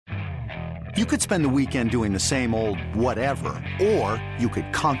You could spend the weekend doing the same old whatever, or you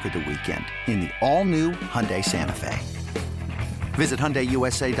could conquer the weekend in the all-new Hyundai Santa Fe. Visit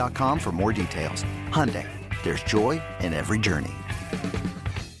HyundaiUSA.com for more details. Hyundai, there's joy in every journey.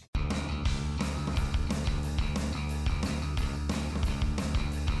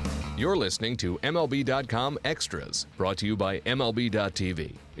 You're listening to MLB.com Extras, brought to you by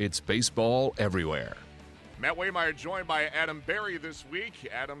MLB.tv. It's baseball everywhere. Matt Waymeyer joined by Adam Berry this week.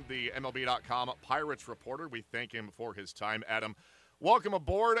 Adam, the MLB.com Pirates reporter. We thank him for his time. Adam, welcome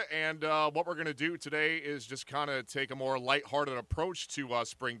aboard. And what we're going to do today is just kind of take a more lighthearted approach to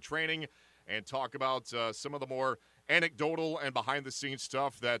spring training and talk about some of the more anecdotal and behind-the-scenes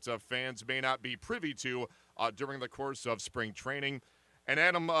stuff that fans may not be privy to during the course of spring training. And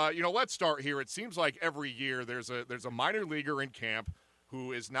Adam, let's start here. It seems like every year there's a minor leaguer in camp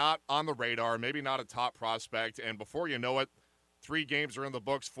who is not on the radar, maybe not a top prospect, and before you know it, 3 games are in the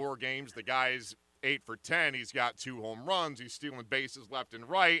books, 4 games, the guy's 8 for 10, he's got 2 home runs, he's stealing bases left and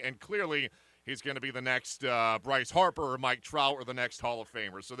right, and clearly he's going to be the next Bryce Harper or Mike Trout or the next Hall of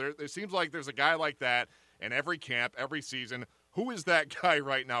Famer. So there seems like there's a guy like that in every camp, every season. Who is that guy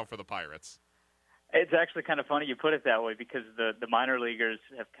right now for the Pirates? It's actually kind of funny you put it that way because the minor leaguers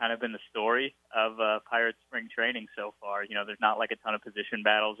have kind of been the story of Pirates spring training so far. You know, there's not like a ton of position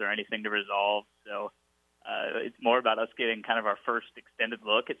battles or anything to resolve. So it's more about us getting kind of our first extended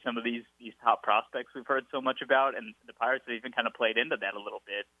look at some of these top prospects we've heard so much about. And the Pirates have even kind of played into that a little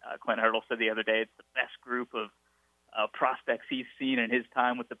bit. Clint Hurdle said the other day it's the best group of prospects he's seen in his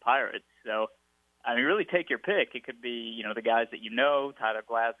time with the Pirates. So, I mean, really take your pick. It could be, the guys that Tyler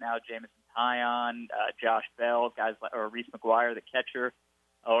Glasnow, Jameson Taillon, Josh Bell, guys like, or Reese McGuire, the catcher,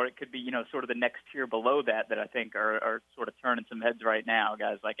 or it could be, sort of the next tier below that I think are sort of turning some heads right now.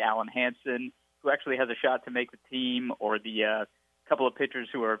 Guys like Alan Hansen, who actually has a shot to make the team, or the couple of pitchers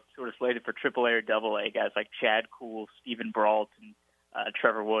who are sort of slated for AAA or AA, guys like Chad Kuhl, Stephen Brault, and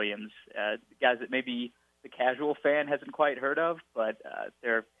Trevor Williams, guys that maybe the casual fan hasn't quite heard of, but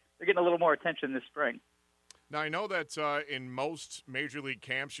they're getting a little more attention this spring. Now, I know that in most major league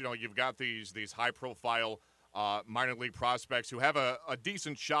camps, you've got these high-profile minor league prospects who have a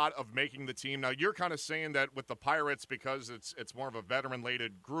decent shot of making the team. Now, you're kind of saying that with the Pirates, because it's more of a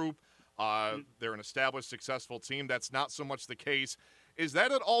veteran-laden group, they're an established, successful team. That's not so much the case. Is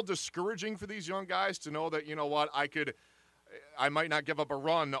that at all discouraging for these young guys to know that, I might not give up a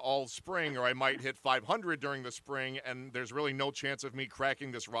run all spring, or I might hit 500 during the spring, and there's really no chance of me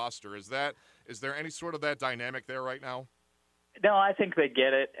cracking this roster? Is there any sort of that dynamic there right now? No, I think they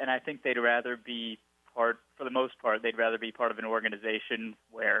get it, and I think they'd rather be for the most part, they'd rather be part of an organization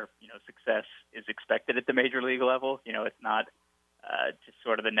where, success is expected at the major league level. It's not just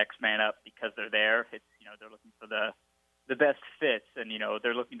sort of the next man up because they're there. It's, they're looking for the best fits, and,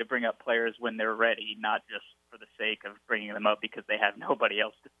 they're looking to bring up players when they're ready, not just for the sake of bringing them up because they have nobody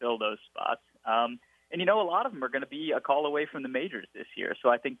else to fill those spots. And, a lot of them are going to be a call away from the majors this year. So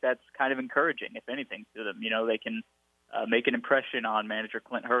I think that's kind of encouraging, if anything, to them. They can make an impression on manager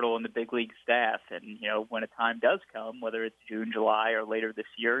Clint Hurdle and the big league staff. And, when a time does come, whether it's June, July, or later this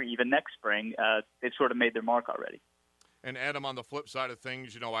year, even next spring, they've sort of made their mark already. And, Adam, on the flip side of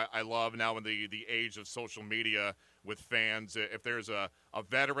things, I love now in the age of social media with fans, if there's a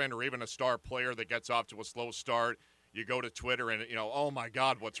veteran or even a star player that gets off to a slow start, you go to Twitter and, oh, my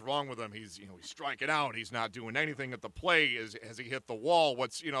God, what's wrong with him? He's striking out. He's not doing anything at the plate. Has he hit the wall?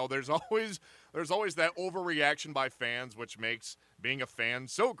 There's always that overreaction by fans, which makes being a fan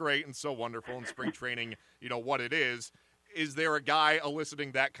so great and so wonderful, and spring training, what it is. Is there a guy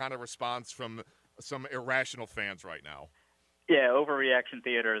eliciting that kind of response from some irrational fans right now? Yeah, overreaction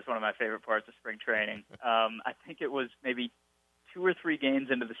theater is one of my favorite parts of spring training. I think it was maybe 2 or 3 games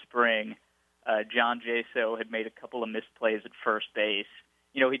into the spring, John Jaso had made a couple of misplays at first base.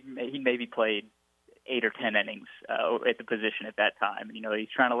 He maybe played 8 or 10 innings at the position at that time. And, he's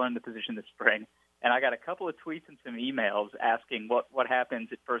trying to learn the position this spring. And I got a couple of tweets and some emails asking what happens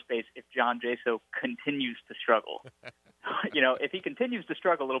at first base if John Jaso continues to struggle. If he continues to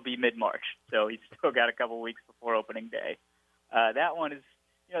struggle, it'll be mid-March. So he's still got a couple of weeks before opening day. That one is,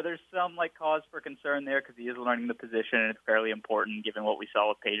 there's some cause for concern there because he is learning the position, and it's fairly important given what we saw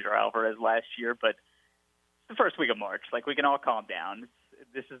with Pedro Alvarez last year. But it's the first week of March. We can all calm down.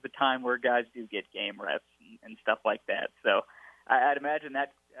 This is the time where guys do get game reps and stuff like that. So I'd imagine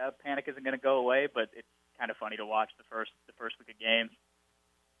that panic isn't going to go away, but it's kind of funny to watch the first week of games.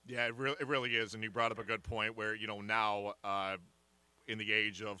 Yeah, it really is, and you brought up a good point where, now in the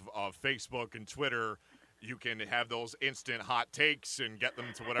age of Facebook and Twitter, you can have those instant hot takes and get them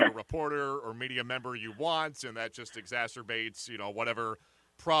to whatever reporter or media member you want, and that just exacerbates, whatever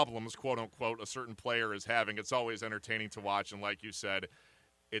problems, quote unquote, a certain player is having, it's always entertaining to watch. And like you said,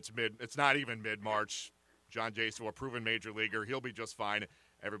 it's not even mid-March. John Jaso, a proven major leaguer, he'll be just fine.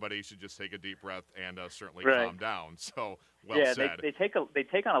 Everybody should just take a deep breath and certainly calm down. So, said. They take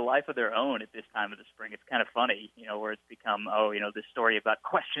on a life of their own at this time of the spring. It's kind of funny, where it's become, this story about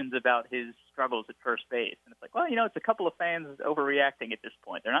questions about his struggles at first base. And it's like, well, it's a couple of fans overreacting at this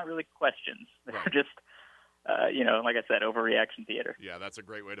point. They're not really questions. They're just, like I said, overreaction theater. Yeah, that's a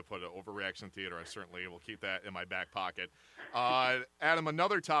great way to put it, overreaction theater. I certainly will keep that in my back pocket. Adam,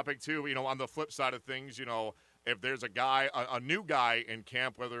 another topic, too, on the flip side of things, if there's a new guy in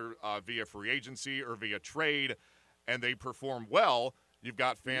camp, whether via free agency or via trade, and they perform well, you've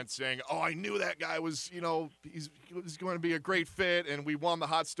got fans saying, oh, I knew that guy was, he's going to be a great fit, and we won the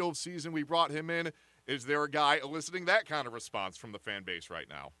hot stove season. We brought him in. Is there a guy eliciting that kind of response from the fan base right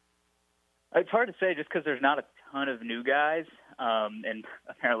now? It's hard to say just because there's not a ton of new guys, and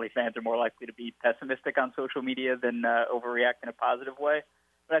apparently fans are more likely to be pessimistic on social media than overreact in a positive way.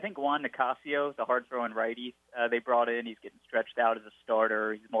 But I think Juan Nicasio, the hard-throwing righty they brought in, he's getting stretched out as a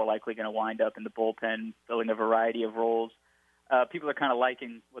starter. He's more likely going to wind up in the bullpen, filling a variety of roles. People are kind of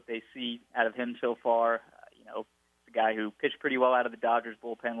liking what they see out of him so far. It's a guy who pitched pretty well out of the Dodgers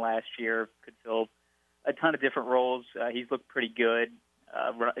bullpen last year, could fill a ton of different roles. He's looked pretty good.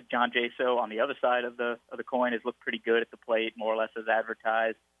 John Jaso, on the other side of the coin, has looked pretty good at the plate, more or less as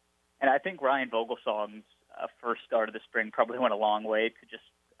advertised. And I think Ryan Vogelsong's first start of the spring probably went a long way to just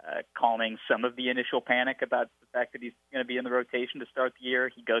calming some of the initial panic about the fact that he's going to be in the rotation to start the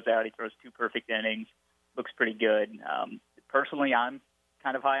year. He goes out, he throws 2 perfect innings, looks pretty good. Personally, I'm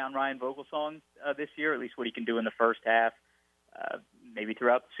kind of high on Ryan Vogelsong this year, at least what he can do in the first half, maybe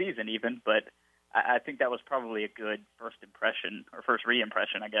throughout the season even. But I think that was probably a good first impression, or first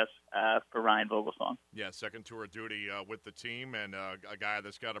re-impression, I guess, for Ryan Vogelsong. Yeah, second tour of duty with the team, and a guy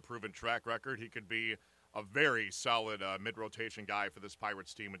that's got a proven track record. He could be a very solid mid-rotation guy for this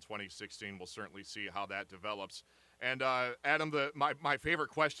Pirates team in 2016. We'll certainly see how that develops. And, Adam, my favorite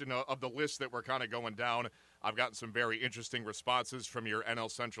question of the list that we're kind of going down, I've gotten some very interesting responses from your NL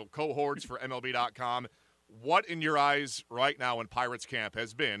Central cohorts for MLB.com. What, in your eyes, right now in Pirates camp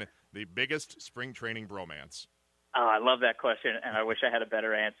has been the biggest spring training bromance? Oh, I love that question, and I wish I had a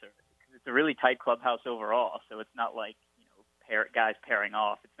better answer. It's a really tight clubhouse overall, so it's not like guys pairing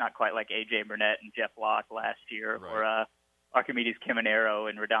off. It's not quite like A.J. Burnett and Jeff Locke last year, right, or Archimedes Caminero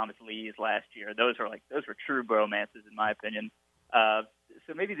and Radames Lees last year. Those were true bromances, in my opinion.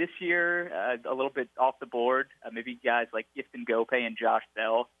 So maybe this year, a little bit off the board. Maybe guys like Gifton Gope and Josh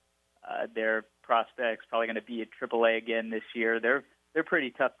Bell. Their prospects probably going to be at AAA again this year. They're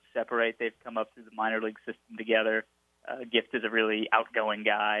pretty tough to separate. They've come up through the minor league system together. Gift is a really outgoing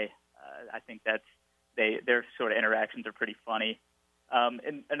guy. I think their sort of interactions are pretty funny.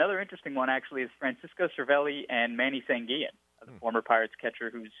 And another interesting one, actually, is Francisco Cervelli and Manny Sanguillen, the former Pirates catcher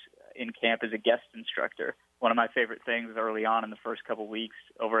who's in camp as a guest instructor. One of my favorite things early on in the first couple weeks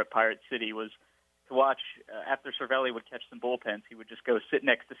over at Pirate City was to watch, after Cervelli would catch some bullpens, he would just go sit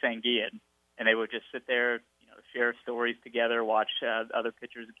next to Sanguillen, and they would just sit there, share stories together, watch other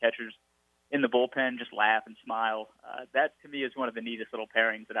pitchers and catchers in the bullpen, just laugh and smile. That, to me, is one of the neatest little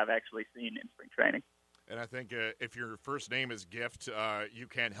pairings that I've actually seen in spring training. And I think if your first name is Gift, you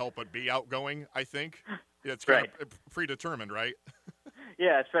can't help but be outgoing, I think. It's kind of predetermined, right?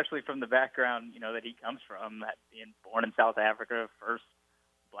 Yeah, especially from the background, that he comes from, being born in South Africa, first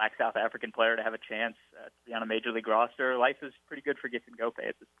black South African player to have a chance to be on a Major League roster. Life is pretty good for Gifton Gope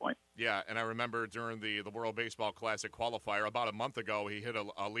at this point. Yeah, and I remember during the World Baseball Classic qualifier about a month ago, he hit a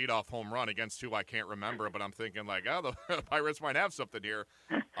leadoff home run against who I can't remember, but I'm thinking the Pirates might have something here.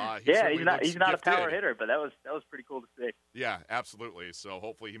 He's not a power hitter, but that was pretty cool to see. Yeah, absolutely. So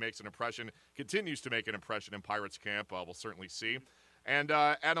hopefully he makes an impression, continues to make an impression in Pirates camp. We'll certainly see. And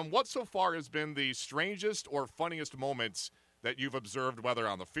Adam, what so far has been the strangest or funniest moments that you've observed, whether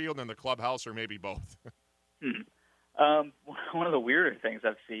on the field, in the clubhouse, or maybe both? One of the weirder things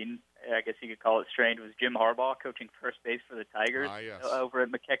I've seen, I guess you could call it strange, was Jim Harbaugh coaching first base for the Tigers over at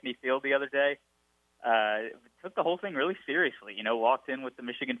McKechnie Field the other day. Took the whole thing really seriously. Walked in with the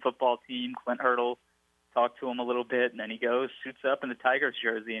Michigan football team, Clint Hurdle, talked to him a little bit, and then he goes, suits up in the Tigers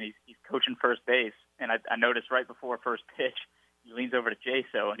jersey, and he's coaching first base. And I noticed right before first pitch, he leans over to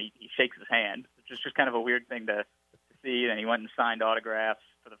Jaso, and he shakes his hand, which is just kind of a weird thing to see. And he went and signed autographs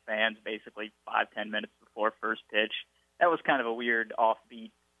for the fans basically 5-10 minutes before first pitch. That was kind of a weird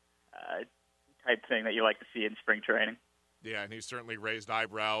offbeat type thing that you like to see in spring training. Yeah, and he certainly raised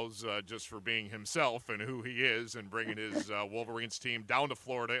eyebrows just for being himself and who he is and bringing his Wolverines team down to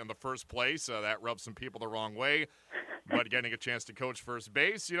Florida in the first place. That rubs some people the wrong way. But getting a chance to coach first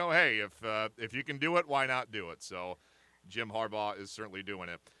base, hey, if you can do it, why not do it? So Jim Harbaugh is certainly doing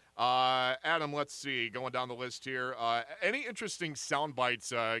it. Adam, let's see, going down the list here. Any interesting sound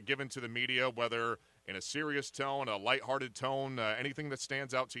bites given to the media, whether in a serious tone, a lighthearted tone, anything that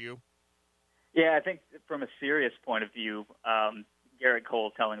stands out to you? Yeah, I think from a serious point of view, Garrett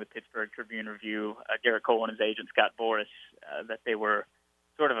Cole telling the Pittsburgh Tribune-Review, Garrett Cole and his agent Scott Boras, that they were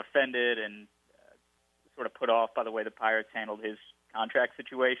sort of offended and sort of put off by the way the Pirates handled his contract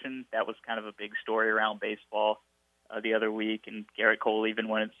situation. That was kind of a big story around baseball the other week, and Garrett Cole even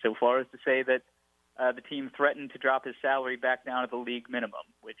went so far as to say that the team threatened to drop his salary back down to the league minimum,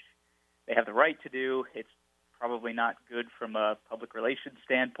 which they have the right to do. It's probably not good from a public relations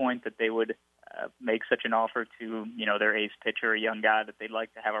standpoint that they would make such an offer to, their ace pitcher, a young guy that they'd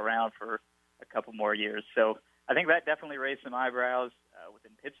like to have around for a couple more years. So I think that definitely raised some eyebrows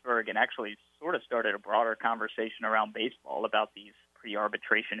within Pittsburgh and actually sort of started a broader conversation around baseball about these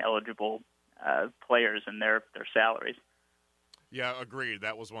pre-arbitration eligible players and their salaries. Yeah, agreed.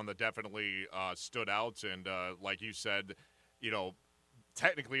 That was one that definitely stood out. And like you said,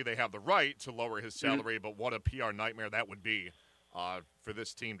 technically they have the right to lower his salary, but what a PR nightmare that would be for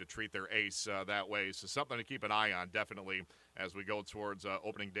this team to treat their ace that way. So something to keep an eye on, definitely, as we go towards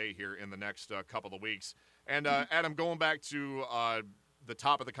opening day here in the next couple of weeks. And, Adam, going back to the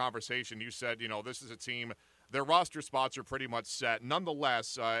top of the conversation, you said, this is a team, their roster spots are pretty much set.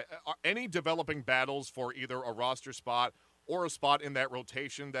 Nonetheless, are any developing battles for either a roster spot or a spot in that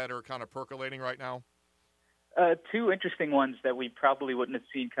rotation that are kind of percolating right now? Two interesting ones that we probably wouldn't have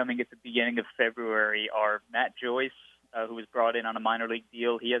seen coming at the beginning of February are Matt Joyce, who was brought in on a minor league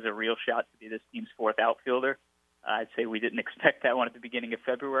deal. He has a real shot to be this team's fourth outfielder. I'd say we didn't expect that one at the beginning of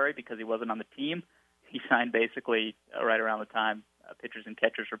February because he wasn't on the team. He signed basically right around the time pitchers and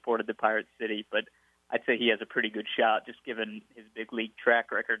catchers reported to Pirate City, but I'd say he has a pretty good shot just given his big league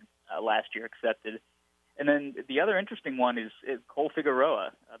track record last year accepted. And then the other interesting one is Cole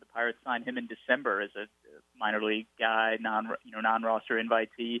Figueroa. The Pirates signed him in December as a minor league guy, non-roster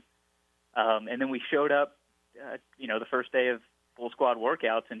invitee. And then we showed up, the first day of full squad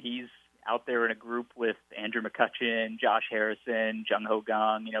workouts, and he's out there in a group with Andrew McCutchen, Josh Harrison, Jung Ho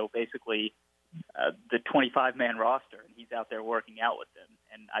Gang, basically the 25-man roster, and he's out there working out with them.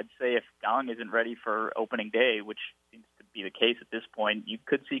 And I'd say if Gang isn't ready for opening day, which seems to be the case at this point, you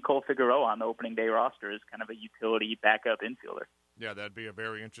could see Cole Figueroa on the opening day roster as kind of a utility backup infielder. Yeah, that'd be a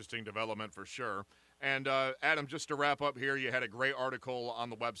very interesting development for sure. And, Adam, just to wrap up here, you had a great article on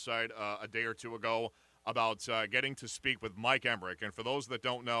the website a day or two ago about getting to speak with Mike Emrick. And for those that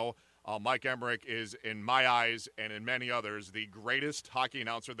don't know, Mike Emrick is, in my eyes and in many others, the greatest hockey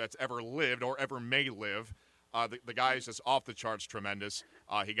announcer that's ever lived or ever may live. The guy is just off the charts tremendous.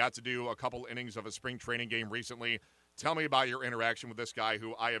 He got to do a couple innings of a spring training game recently. Tell me about your interaction with this guy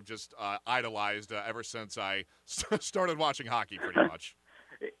who I have just idolized ever since I started watching hockey pretty much.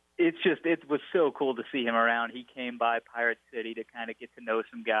 It was so cool to see him around. He came by Pirate City to kind of get to know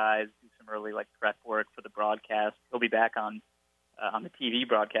some guys, do some early prep work for the broadcast. He'll be back on the TV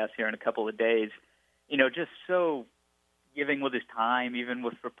broadcast here in a couple of days. Just so giving with his time, even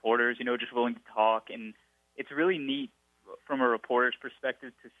with reporters, just willing to talk. And it's really neat from a reporter's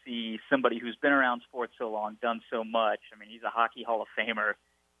perspective to see somebody who's been around sports so long, done so much. I mean, he's a Hockey Hall of Famer,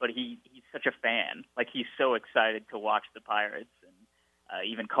 but he's such a fan. He's so excited to watch the Pirates and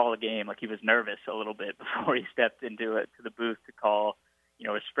even call a game. He was nervous a little bit before he stepped into it to the booth to call,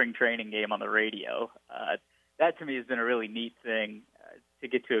 a spring training game on the radio. That to me has been a really neat thing to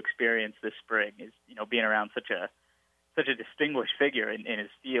get to experience this spring. Is being around such a distinguished figure in his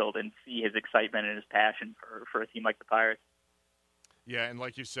field and see his excitement and his passion for a team like the Pirates. Yeah, and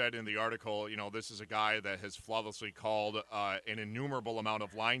like you said in the article, this is a guy that has flawlessly called an innumerable amount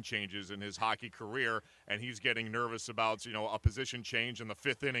of line changes in his hockey career, and he's getting nervous about, a position change in the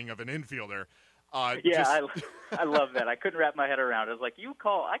fifth inning of an infielder. I love that. I couldn't wrap my head around it. I was like,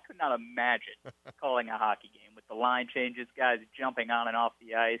 I could not imagine calling a hockey game with the line changes, guys jumping on and off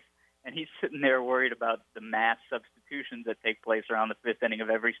the ice, and he's sitting there worried about the mass substitutions that take place around the fifth inning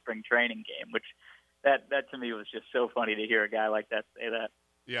of every spring training game, which that to me was just so funny to hear a guy like that say that.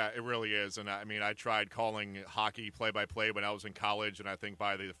 Yeah, it really is. And I tried calling hockey play-by-play when I was in college, and I think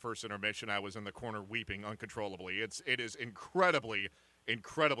by the first intermission I was in the corner weeping uncontrollably. It is incredibly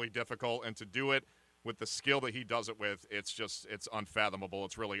difficult, and to do it with the skill that he does it with, it's unfathomable.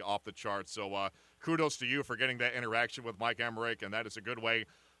 It's really off the charts. So kudos to you for getting that interaction with Mike Emrick, and that is a good way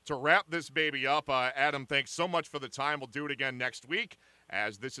to wrap this baby up. Adam, thanks so much for the time. We'll do it again next week.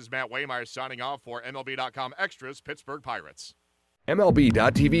 As this is Matt Waymeyer signing off for MLB.com Extras, Pittsburgh Pirates.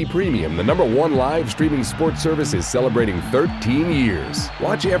 MLB.tv Premium, the #1 live streaming sports service, is celebrating 13 years.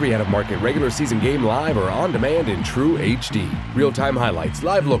 Watch every out-of-market regular season game live or on demand in true HD. Real-time highlights,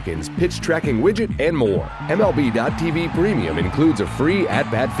 live look-ins, pitch tracking widget, and more. MLB.tv Premium includes a free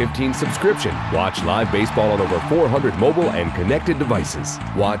At-Bat 15 subscription. Watch live baseball on over 400 mobile and connected devices.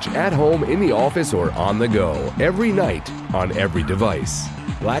 Watch at home, in the office, or on the go every night on every device.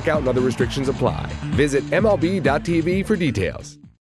 Blackout and other restrictions apply. Visit MLB.tv for details.